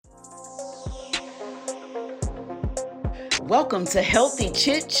Welcome to Healthy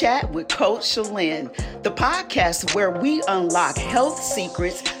Chit Chat with Coach Shalyn, the podcast where we unlock health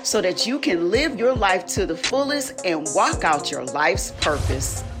secrets so that you can live your life to the fullest and walk out your life's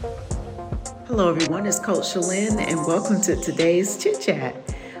purpose. Hello everyone, it's Coach Shalyn and welcome to today's Chit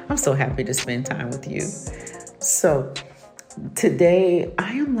Chat. I'm so happy to spend time with you. So today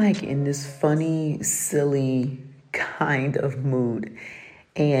I am in this funny, silly kind of mood,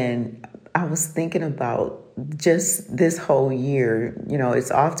 and I was thinking about just this whole year. It's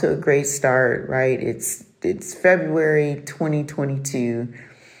off to a great start, right? It's February 2022,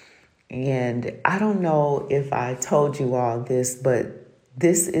 and I don't know if I told you all this, but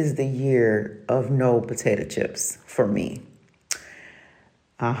this is the year of no potato chips for me.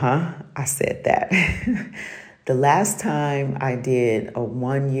 I said that. The last time I did a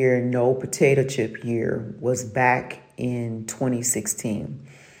 1 year no potato chip year was back in 2016.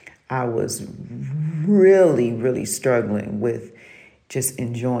 I was really struggling with just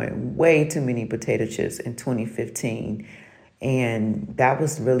enjoying way too many potato chips in 2015. And that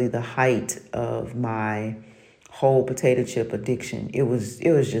was really the height of my whole potato chip addiction. It was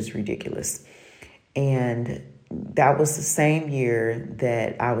just ridiculous. And that was the same year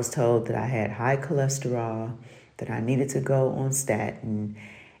that I was told that I had high cholesterol, that I needed to go on statin,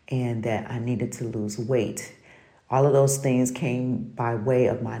 and that I needed to lose weight. All of those things came by way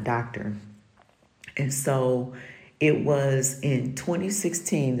of my doctor. And so it was in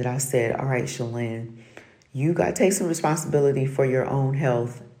 2016 that I said, all right, Shalyn, you got to take some responsibility for your own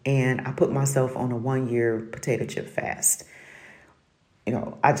health. And I put myself on a 1 year potato chip fast.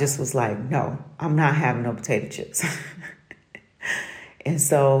 I just was like, no, I'm not having no potato chips. And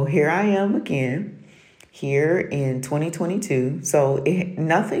so here I am again, here in 2022. So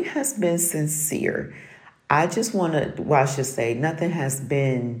nothing has been sincere. I just want to, I should say, nothing has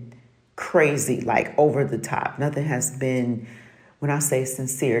been crazy, over the top. Nothing has been, when I say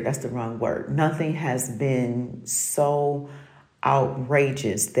sincere, that's the wrong word. Nothing has been so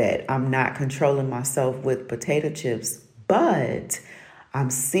outrageous that I'm not controlling myself with potato chips, but I'm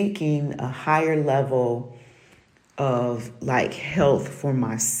seeking a higher level of health for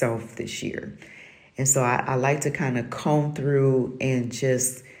myself this year. And so I like to kind of comb through and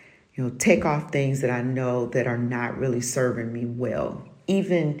just, take off things that I know that are not really serving me well.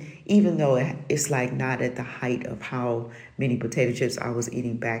 Even though it's not at the height of how many potato chips I was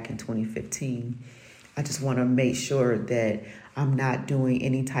eating back in 2015. I just want to make sure that I'm not doing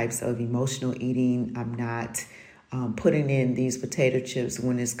any types of emotional eating. I'm not putting in these potato chips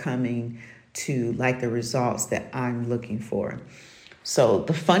when it's coming to the results that I'm looking for. So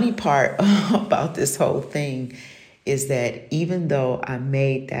the funny part about this whole thing is that even though I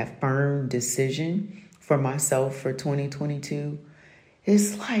made that firm decision for myself for 2022,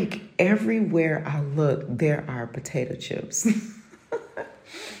 it's everywhere I look, there are potato chips.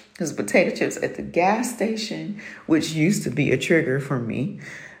 There's potato chips at the gas station, which used to be a trigger for me.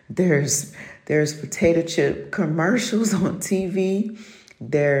 There's potato chip commercials on TV.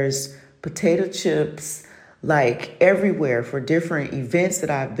 There's potato chips everywhere for different events that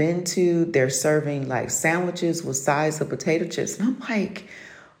I've been to. They're serving sandwiches with sides of potato chips. And I'm like,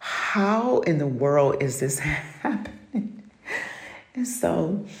 how in the world is this happening? And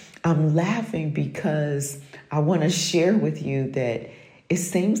so I'm laughing because I want to share with you that it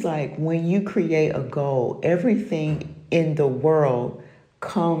seems like when you create a goal, everything in the world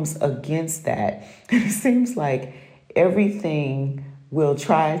comes against that. And it seems like everything will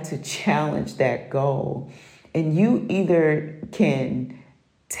try to challenge that goal. And you either can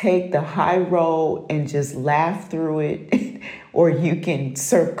take the high road and just laugh through it, or you can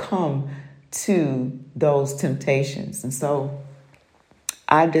succumb to those temptations. And so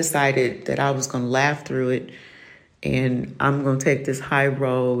I decided that I was going to laugh through it, and I'm going to take this high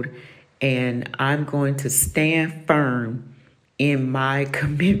road, and I'm going to stand firm in my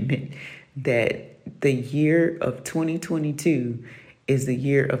commitment that the year of 2022 is the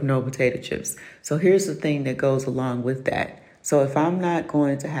year of no potato chips. So here's the thing that goes along with that. So if I'm not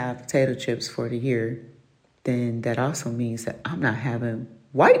going to have potato chips for the year, then that also means that I'm not having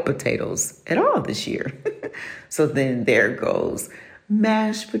white potatoes at all this year. So then there goes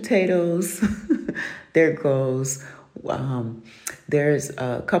mashed potatoes. There goes, there's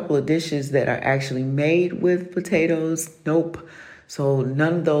a couple of dishes that are actually made with potatoes. Nope. So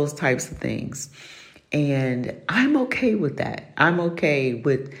none of those types of things. And I'm okay with that. I'm okay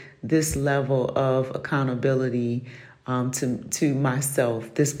with this level of accountability to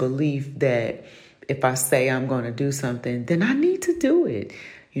myself, this belief that if I say I'm going to do something, then I need to do it,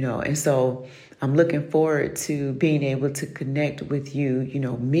 And so I'm looking forward to being able to connect with you,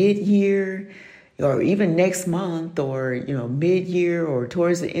 mid-year, or even next month, or, mid-year, or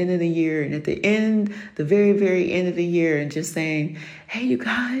towards the end of the year, and at the very, very end of the year, and just saying, hey, you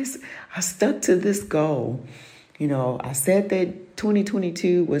guys, I stuck to this goal. I said that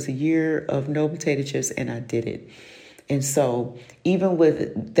 2022 was a year of no potato chips, and I did it. And so even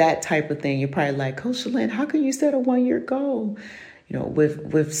with that type of thing, you're probably like, Coach Shalyn, how can you set a 1-year goal?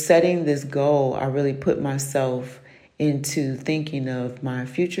 With setting this goal, I really put myself into thinking of my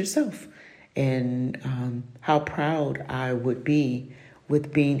future self and how proud I would be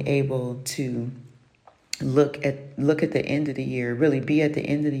with being able to look at the end of the year, really be at the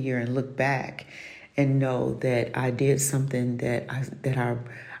end of the year and look back and know that I did something that I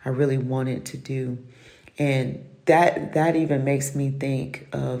really wanted to do. And that even makes me think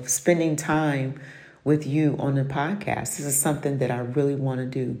of spending time with you on the podcast. This is something that I really want to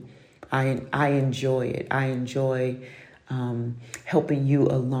do. I enjoy it. I enjoy helping you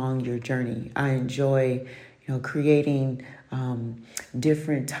along your journey. I enjoy, creating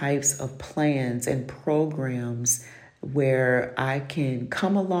different types of plans and programs where I can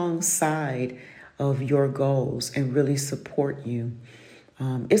come alongside of your goals and really support you.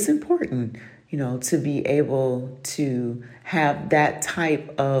 It's important, to be able to have that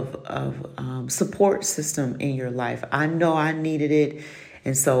type of support system in your life. I know I needed it,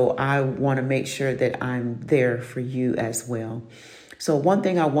 and so I want to make sure that I'm there for you as well. So one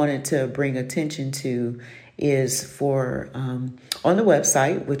thing I wanted to bring attention to is for on the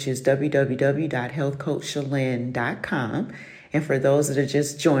website, which is www.healthcoachshalyn.com. And for those that are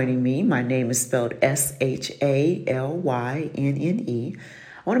just joining me, my name is spelled SHALYNNE.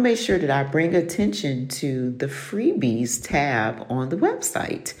 I want to make sure that I bring attention to the freebies tab on the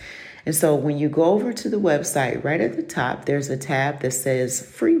website. And so when you go over to the website, right at the top, there's a tab that says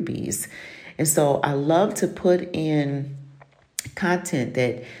freebies. And so I love to put in content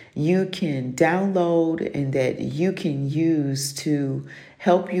that you can download and that you can use to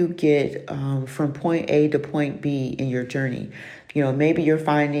help you get from point A to point B in your journey. Maybe you're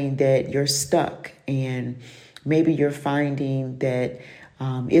finding that you're stuck, and maybe you're finding that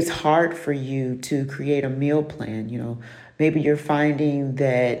it's hard for you to create a meal plan. Maybe you're finding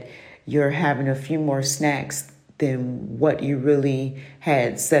that you're having a few more snacks than what you really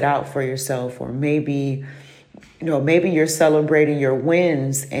had set out for yourself, or maybe you're celebrating your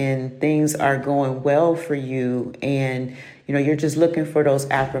wins and things are going well for you, and you're just looking for those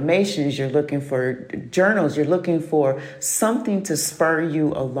affirmations, you're looking for journals, you're looking for something to spur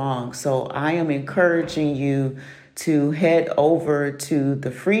you along. So I am encouraging you to head over to the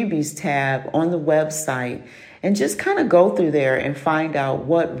freebies tab on the website and just kind of go through there and find out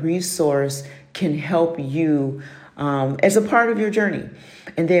what resource can help you as a part of your journey.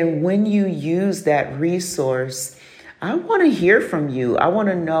 And then when you use that resource, I want to hear from you. I want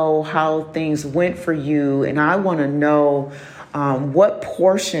to know how things went for you, and I want to know what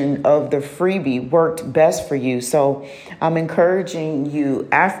portion of the freebie worked best for you. So I'm encouraging you,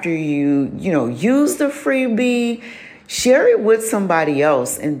 after you use the freebie, share it with somebody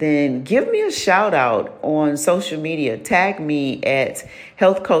else, and then give me a shout out on social media. Tag me at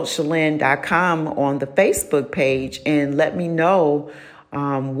healthcoachshalyn.com on the Facebook page and let me know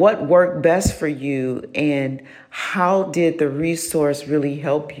what worked best for you and how did the resource really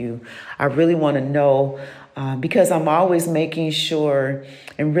help you. I really want to know because I'm always making sure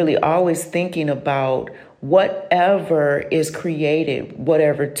and really always thinking about whatever is created,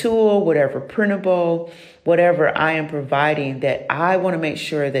 whatever tool, whatever printable, whatever I am providing, that I want to make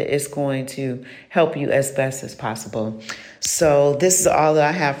sure that it's going to help you as best as possible. So this is all that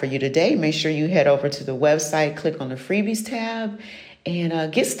I have for you today. Make sure you head over to the website, click on the freebies tab,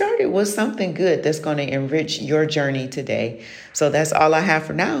 and get started with something good that's going to enrich your journey today. So that's all I have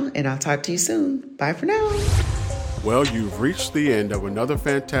for now, and I'll talk to you soon. Bye for now. Well, you've reached the end of another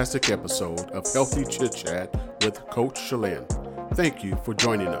fantastic episode of Healthy Chit Chat with Coach Shalyn. Thank you for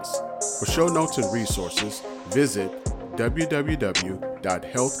joining us. For show notes and resources, visit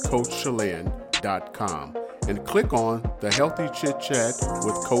www.healthcoachshalyn.com and click on the Healthy Chit Chat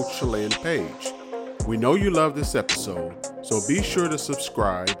with Coach Shalyn page. We know you love this episode, so be sure to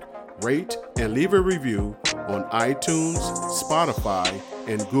subscribe, rate, and leave a review on iTunes, Spotify,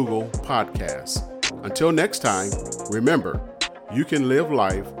 and Google Podcasts. Until next time, remember, you can live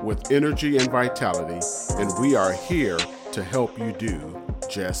life with energy and vitality, and we are here to help you do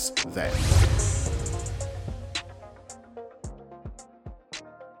just that.